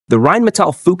The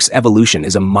Rheinmetall Fuchs Evolution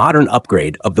is a modern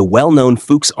upgrade of the well-known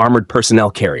Fuchs Armored Personnel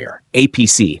Carrier,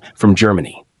 APC, from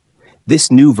Germany.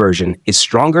 This new version is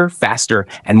stronger, faster,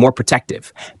 and more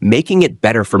protective, making it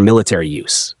better for military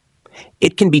use.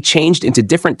 It can be changed into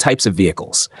different types of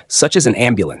vehicles, such as an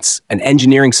ambulance, an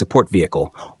engineering support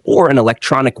vehicle, or an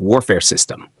electronic warfare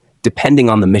system, depending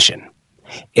on the mission.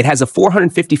 It has a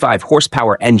 455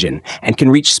 horsepower engine and can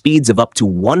reach speeds of up to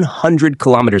 100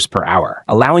 kilometers per hour,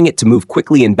 allowing it to move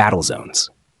quickly in battle zones.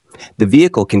 The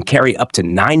vehicle can carry up to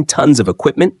 9 tons of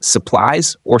equipment,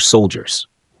 supplies, or soldiers.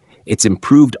 Its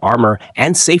improved armor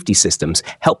and safety systems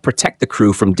help protect the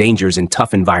crew from dangers in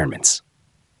tough environments.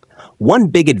 One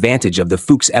big advantage of the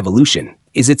Fuchs Evolution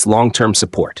is its long-term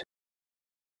support.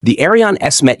 The Ariane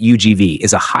SMET UGV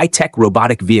is a high-tech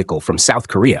robotic vehicle from South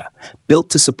Korea,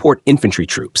 built to support infantry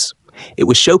troops. It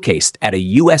was showcased at a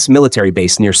U.S. military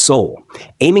base near Seoul,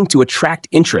 aiming to attract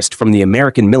interest from the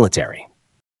American military.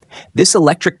 This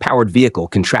electric-powered vehicle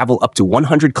can travel up to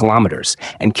 100 kilometers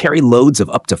and carry loads of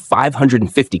up to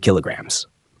 550 kilograms.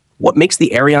 What makes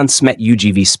the Ariane SMET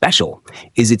UGV special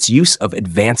is its use of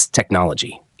advanced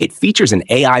technology. It features an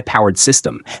AI-powered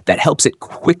system that helps it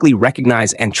quickly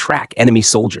recognize and track enemy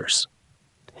soldiers.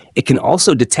 It can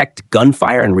also detect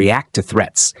gunfire and react to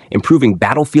threats, improving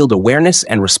battlefield awareness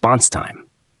and response time.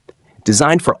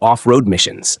 Designed for off-road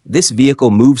missions, this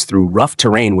vehicle moves through rough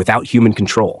terrain without human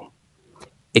control.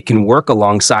 It can work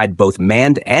alongside both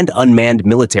manned and unmanned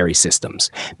military systems,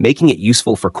 making it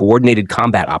useful for coordinated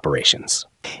combat operations.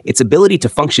 Its ability to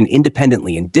function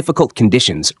independently in difficult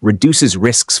conditions reduces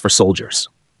risks for soldiers.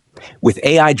 With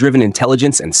AI-driven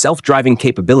intelligence and self-driving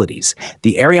capabilities,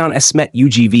 the Ariane SMET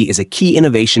UGV is a key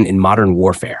innovation in modern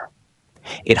warfare.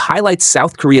 It highlights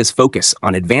South Korea's focus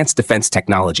on advanced defense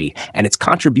technology and its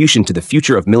contribution to the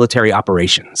future of military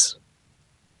operations.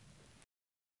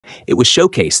 It was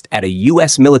showcased at a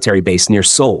U.S. military base near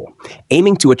Seoul,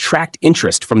 aiming to attract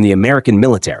interest from the American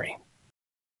military.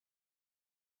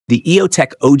 The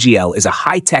EOTech OGL is a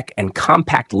high-tech and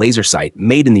compact laser sight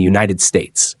made in the United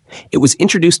States. It was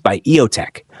introduced by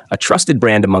EOTech, a trusted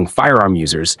brand among firearm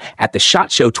users, at the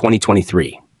SHOT Show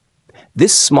 2023.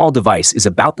 This small device is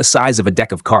about the size of a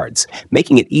deck of cards,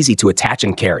 making it easy to attach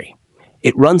and carry.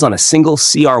 It runs on a single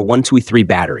CR123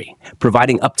 battery,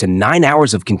 providing up to 9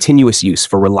 hours of continuous use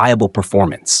for reliable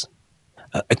performance.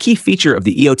 A key feature of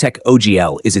the EOTech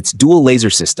OGL is its dual laser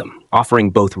system,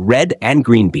 offering both red and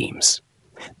green beams.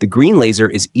 The green laser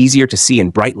is easier to see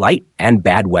in bright light and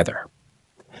bad weather.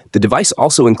 The device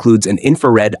also includes an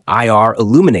infrared IR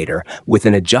illuminator with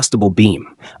an adjustable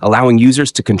beam, allowing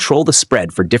users to control the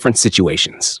spread for different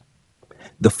situations.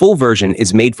 The full version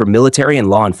is made for military and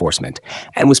law enforcement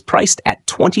and was priced at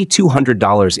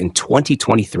 $2,200 in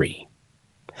 2023.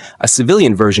 A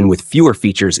civilian version with fewer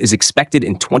features is expected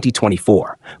in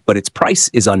 2024, but its price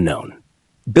is unknown.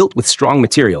 Built with strong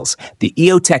materials, the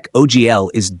EOTech OGL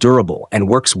is durable and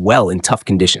works well in tough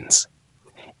conditions.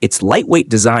 Its lightweight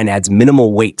design adds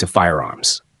minimal weight to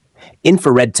firearms.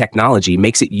 Infrared technology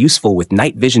makes it useful with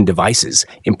night vision devices,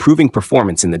 improving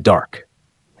performance in the dark.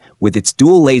 With its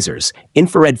dual lasers,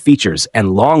 infrared features,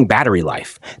 and long battery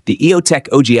life, the EOTech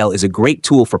OGL is a great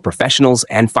tool for professionals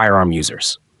and firearm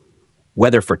users.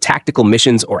 Whether for tactical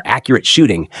missions or accurate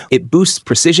shooting, it boosts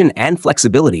precision and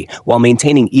flexibility while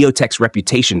maintaining EOTech's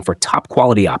reputation for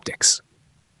top-quality optics.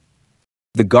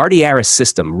 The Guardiaris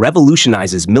system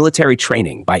revolutionizes military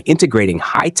training by integrating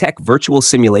high-tech virtual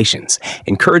simulations,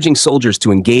 encouraging soldiers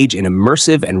to engage in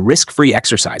immersive and risk-free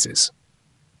exercises.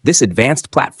 This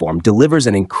advanced platform delivers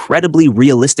an incredibly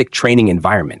realistic training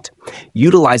environment,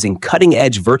 utilizing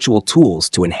cutting-edge virtual tools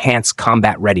to enhance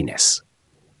combat readiness.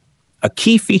 A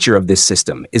key feature of this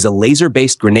system is a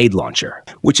laser-based grenade launcher,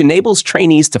 which enables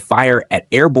trainees to fire at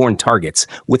airborne targets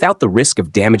without the risk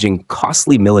of damaging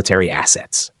costly military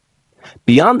assets.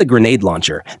 Beyond the grenade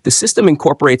launcher, the system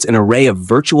incorporates an array of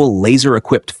virtual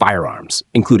laser-equipped firearms,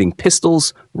 including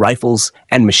pistols, rifles,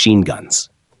 and machine guns.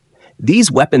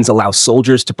 These weapons allow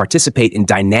soldiers to participate in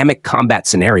dynamic combat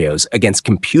scenarios against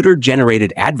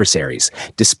computer-generated adversaries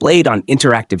displayed on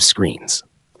interactive screens.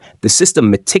 The system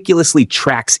meticulously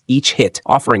tracks each hit,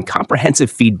 offering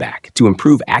comprehensive feedback to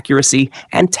improve accuracy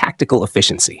and tactical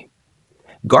efficiency.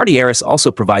 Guardiaris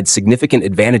also provides significant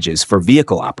advantages for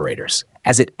vehicle operators,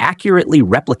 as it accurately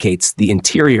replicates the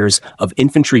interiors of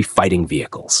infantry fighting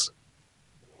vehicles.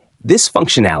 This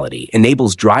functionality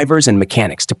enables drivers and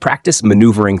mechanics to practice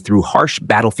maneuvering through harsh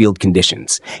battlefield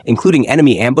conditions, including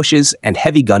enemy ambushes and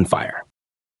heavy gunfire.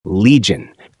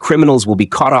 Legion. Criminals will be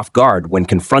caught off guard when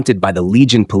confronted by the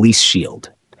Legion police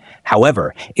shield.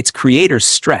 However, its creators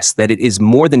stress that it is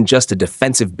more than just a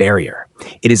defensive barrier.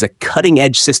 It is a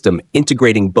cutting-edge system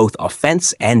integrating both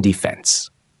offense and defense.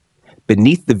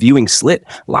 Beneath the viewing slit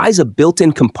lies a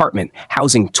built-in compartment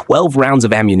housing 12 rounds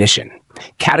of ammunition,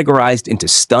 categorized into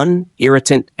stun,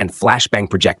 irritant, and flashbang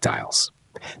projectiles.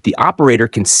 The operator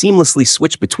can seamlessly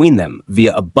switch between them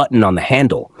via a button on the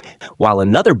handle, while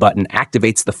another button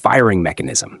activates the firing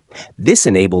mechanism. This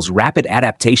enables rapid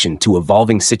adaptation to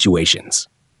evolving situations.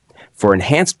 For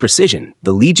enhanced precision,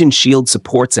 the Legion shield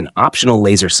supports an optional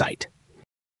laser sight.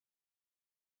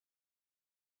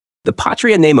 The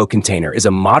Patria Nemo container is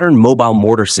a modern mobile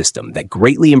mortar system that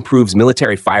greatly improves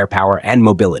military firepower and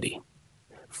mobility.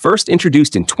 First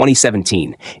introduced in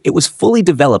 2017, it was fully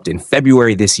developed in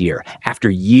February this year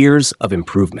after years of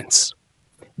improvements.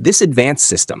 This advanced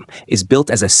system is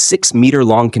built as a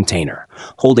 6-meter-long container,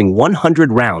 holding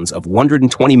 100 rounds of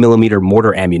 120mm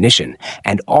mortar ammunition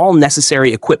and all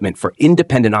necessary equipment for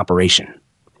independent operation.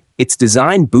 Its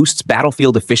design boosts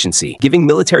battlefield efficiency, giving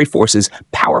military forces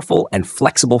powerful and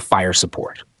flexible fire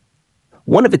support.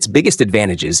 One of its biggest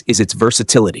advantages is its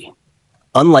versatility.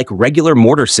 Unlike regular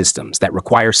mortar systems that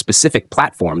require specific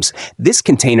platforms, this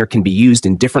container can be used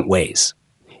in different ways.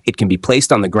 It can be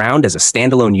placed on the ground as a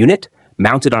standalone unit,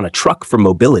 mounted on a truck for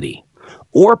mobility,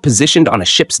 or positioned on a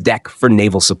ship's deck for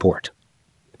naval support.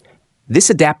 This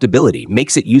adaptability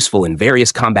makes it useful in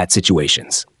various combat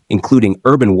situations, including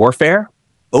urban warfare,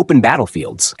 open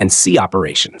battlefields, and sea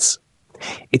operations.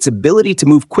 Its ability to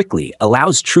move quickly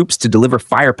allows troops to deliver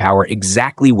firepower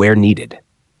exactly where needed.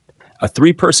 A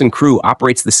 3-person crew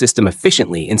operates the system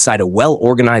efficiently inside a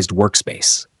well-organized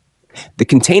workspace. The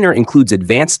container includes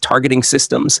advanced targeting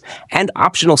systems and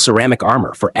optional ceramic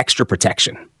armor for extra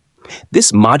protection.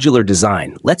 This modular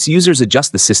design lets users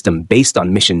adjust the system based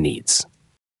on mission needs.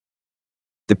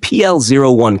 The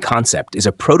PL-01 concept is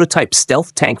a prototype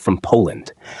stealth tank from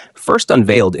Poland, first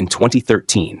unveiled in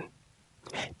 2013.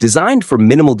 Designed for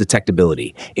minimal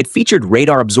detectability, it featured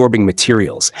radar-absorbing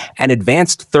materials and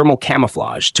advanced thermal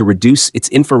camouflage to reduce its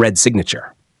infrared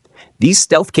signature. These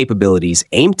stealth capabilities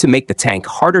aim to make the tank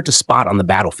harder to spot on the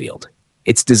battlefield.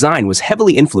 Its design was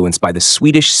heavily influenced by the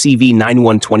Swedish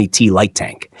CV9120T light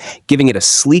tank, giving it a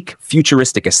sleek,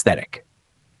 futuristic aesthetic.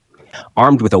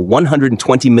 Armed with a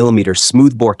 120mm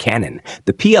smoothbore cannon,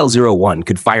 the PL-01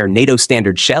 could fire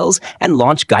NATO-standard shells and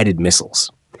launch guided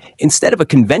missiles. Instead of a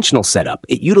conventional setup,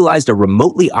 it utilized a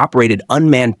remotely operated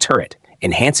unmanned turret,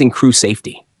 enhancing crew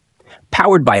safety.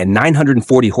 Powered by a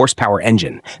 940 horsepower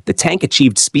engine, the tank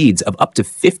achieved speeds of up to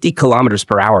 50 kilometers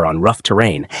per hour on rough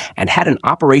terrain and had an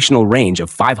operational range of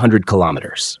 500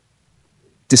 kilometers.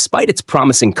 Despite its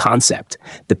promising concept,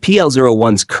 the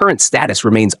PL-01's current status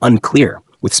remains unclear,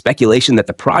 with speculation that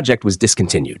the project was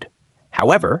discontinued.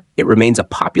 However, it remains a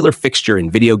popular fixture in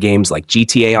video games like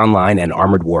GTA Online and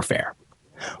Armored Warfare.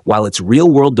 While its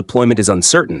real-world deployment is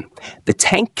uncertain, the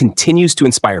tank continues to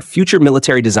inspire future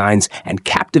military designs and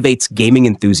captivates gaming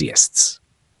enthusiasts.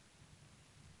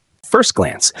 At first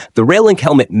glance, the Railink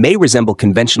helmet may resemble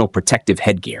conventional protective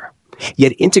headgear,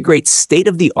 yet integrates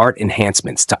state-of-the-art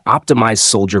enhancements to optimize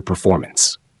soldier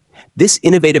performance. This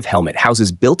innovative helmet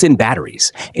houses built-in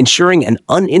batteries, ensuring an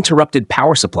uninterrupted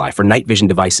power supply for night vision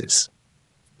devices.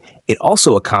 It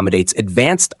also accommodates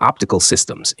advanced optical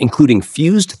systems, including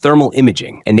fused thermal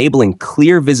imaging, enabling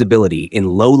clear visibility in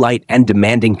low light and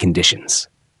demanding conditions.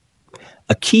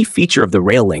 A key feature of the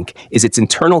Railink is its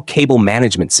internal cable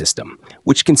management system,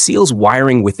 which conceals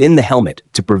wiring within the helmet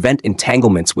to prevent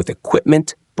entanglements with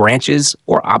equipment, branches,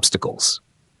 or obstacles.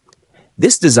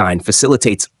 This design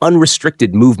facilitates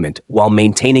unrestricted movement while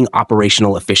maintaining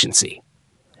operational efficiency.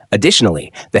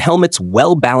 Additionally, the helmet's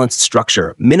well-balanced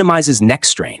structure minimizes neck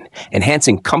strain,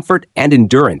 enhancing comfort and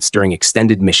endurance during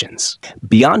extended missions.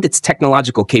 Beyond its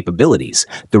technological capabilities,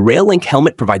 the Railink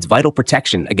helmet provides vital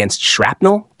protection against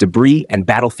shrapnel, debris, and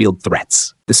battlefield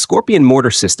threats. The Scorpion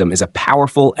mortar system is a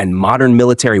powerful and modern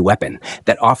military weapon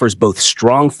that offers both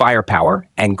strong firepower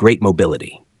and great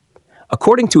mobility.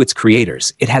 According to its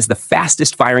creators, it has the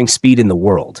fastest firing speed in the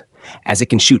world, as it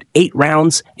can shoot 8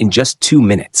 rounds in just 2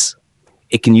 minutes.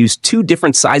 It can use 2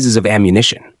 different sizes of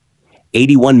ammunition,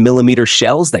 81mm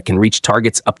shells that can reach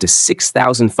targets up to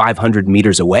 6,500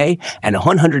 meters away, and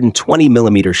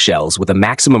 120mm shells with a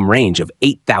maximum range of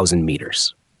 8,000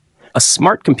 meters. A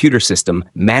smart computer system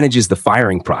manages the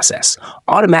firing process,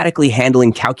 automatically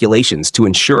handling calculations to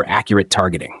ensure accurate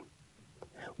targeting.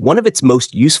 One of its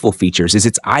most useful features is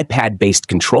its iPad-based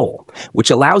control, which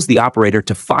allows the operator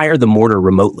to fire the mortar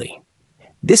remotely.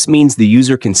 This means the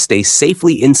user can stay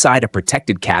safely inside a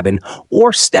protected cabin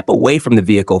or step away from the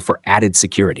vehicle for added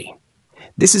security.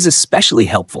 This is especially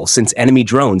helpful since enemy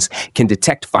drones can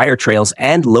detect fire trails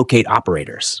and locate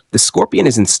operators. The Scorpion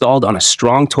is installed on a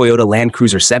strong Toyota Land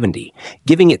Cruiser 70,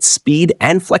 giving it speed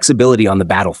and flexibility on the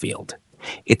battlefield.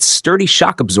 Its sturdy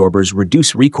shock absorbers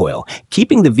reduce recoil,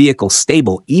 keeping the vehicle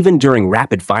stable even during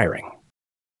rapid firing.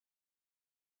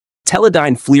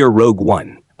 Teledyne FLIR Rogue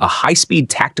 1, a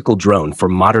high-speed tactical drone for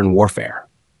modern warfare.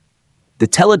 The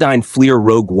Teledyne FLIR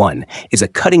Rogue 1 is a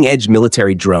cutting-edge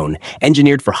military drone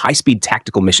engineered for high-speed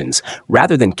tactical missions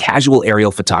rather than casual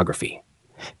aerial photography.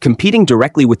 Competing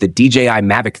directly with the DJI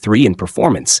Mavic 3 in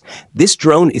performance, this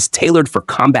drone is tailored for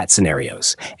combat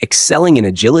scenarios, excelling in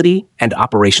agility and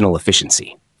operational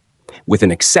efficiency. With an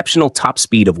exceptional top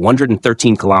speed of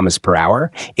 113 kilometers per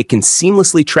hour, it can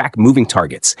seamlessly track moving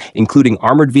targets, including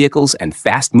armored vehicles and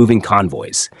fast-moving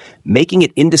convoys, making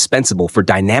it indispensable for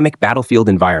dynamic battlefield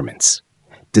environments.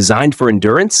 Designed for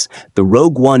endurance, the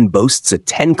Rogue One boasts a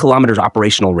 10-kilometer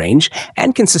operational range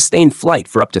and can sustain flight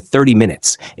for up to 30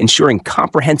 minutes, ensuring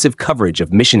comprehensive coverage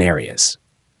of mission areas.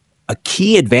 A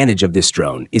key advantage of this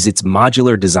drone is its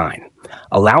modular design,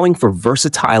 allowing for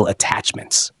versatile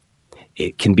attachments.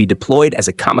 It can be deployed as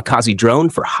a kamikaze drone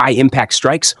for high-impact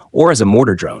strikes or as a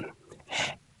mortar drone,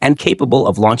 and capable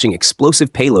of launching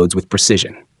explosive payloads with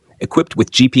precision. Equipped with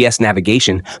GPS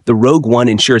navigation, the Rogue One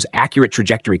ensures accurate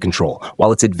trajectory control,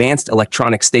 while its advanced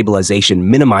electronic stabilization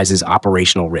minimizes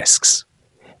operational risks.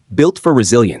 Built for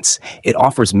resilience, it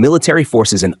offers military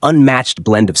forces an unmatched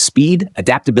blend of speed,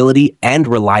 adaptability, and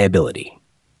reliability.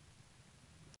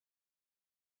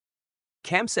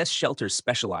 CAMSES Shelters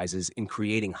specializes in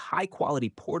creating high-quality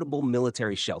portable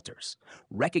military shelters,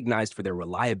 recognized for their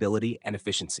reliability and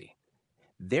efficiency.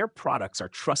 Their products are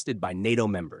trusted by NATO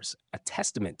members, a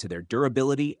testament to their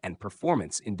durability and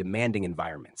performance in demanding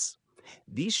environments.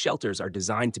 These shelters are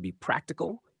designed to be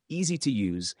practical, easy to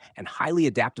use, and highly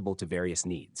adaptable to various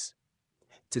needs.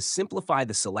 To simplify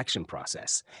the selection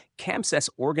process, CAMSES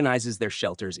organizes their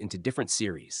shelters into different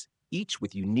series, each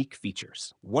with unique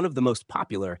features. One of the most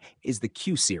popular is the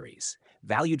Q series,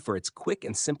 valued for its quick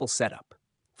and simple setup.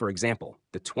 For example,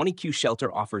 the 20Q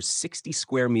shelter offers 60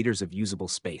 square meters of usable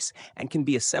space and can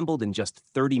be assembled in just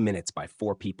 30 minutes by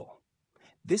 4 people.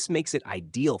 This makes it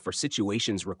ideal for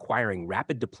situations requiring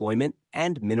rapid deployment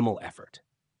and minimal effort.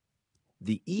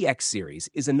 The EX series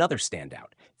is another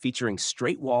standout, featuring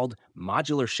straight-walled,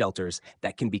 modular shelters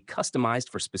that can be customized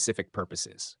for specific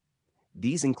purposes.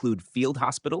 These include field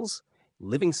hospitals,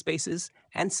 living spaces,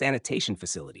 and sanitation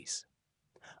facilities.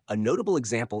 A notable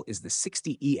example is the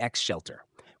 60EX shelter,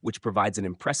 which provides an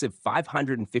impressive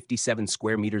 557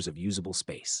 square meters of usable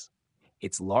space.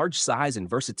 Its large size and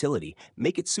versatility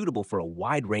make it suitable for a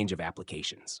wide range of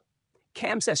applications.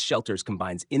 CAMSES Shelters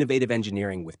combines innovative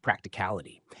engineering with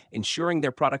practicality, ensuring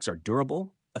their products are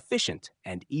durable, efficient,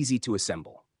 and easy to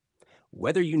assemble.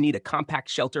 Whether you need a compact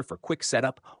shelter for quick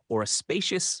setup or a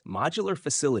spacious, modular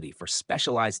facility for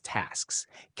specialized tasks,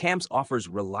 CAMS offers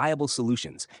reliable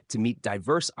solutions to meet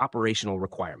diverse operational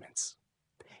requirements.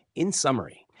 In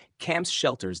summary, CAMS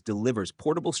Shelters delivers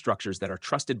portable structures that are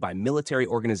trusted by military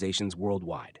organizations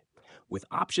worldwide. With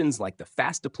options like the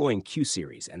fast-deploying Q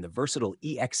series and the versatile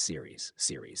EX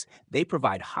series, they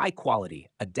provide high-quality,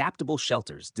 adaptable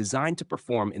shelters designed to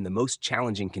perform in the most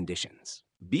challenging conditions.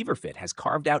 BeaverFit has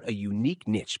carved out a unique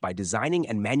niche by designing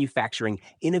and manufacturing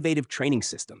innovative training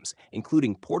systems,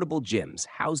 including portable gyms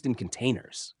housed in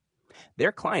containers.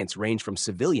 Their clients range from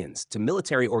civilians to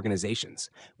military organizations,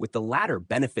 with the latter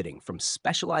benefiting from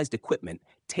specialized equipment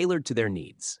tailored to their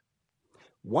needs.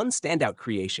 One standout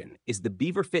creation is the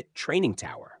BeaverFit Training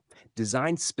Tower,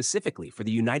 designed specifically for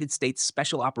the United States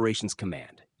Special Operations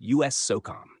Command, US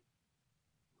SOCOM.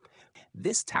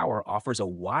 This tower offers a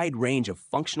wide range of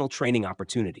functional training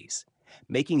opportunities,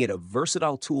 making it a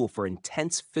versatile tool for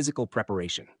intense physical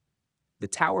preparation. The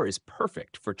tower is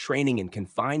perfect for training in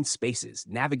confined spaces,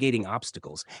 navigating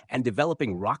obstacles, and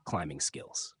developing rock climbing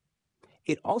skills.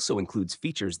 It also includes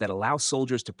features that allow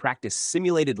soldiers to practice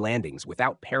simulated landings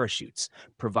without parachutes,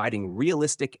 providing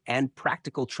realistic and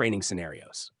practical training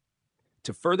scenarios.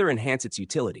 To further enhance its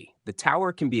utility, the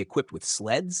tower can be equipped with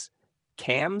sleds,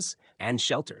 cams, and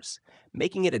shelters,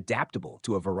 making it adaptable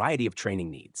to a variety of training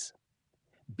needs.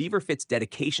 BeaverFit's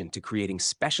dedication to creating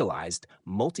specialized,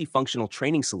 multifunctional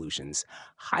training solutions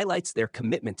highlights their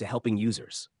commitment to helping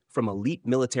users, from elite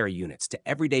military units to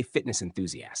everyday fitness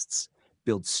enthusiasts,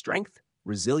 build strength,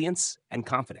 resilience, and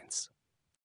confidence.